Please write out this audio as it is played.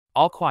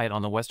All Quiet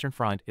on the Western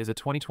Front is a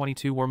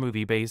 2022 war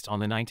movie based on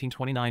the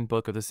 1929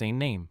 book of the same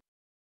name.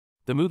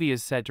 The movie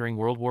is set during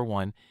World War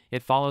I.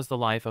 It follows the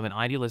life of an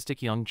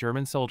idealistic young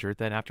German soldier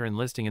that, after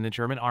enlisting in the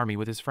German army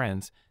with his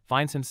friends,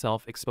 finds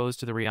himself exposed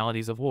to the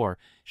realities of war,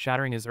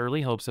 shattering his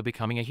early hopes of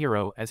becoming a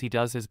hero as he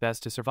does his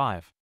best to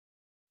survive.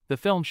 The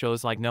film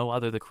shows like no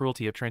other the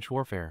cruelty of trench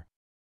warfare.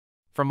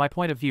 From my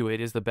point of view,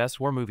 it is the best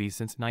war movie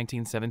since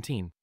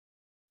 1917.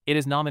 It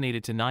is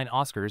nominated to 9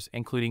 Oscars,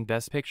 including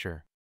Best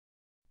Picture.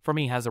 For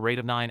me, has a rate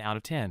of 9 out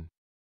of 10.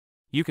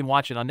 You can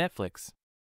watch it on Netflix.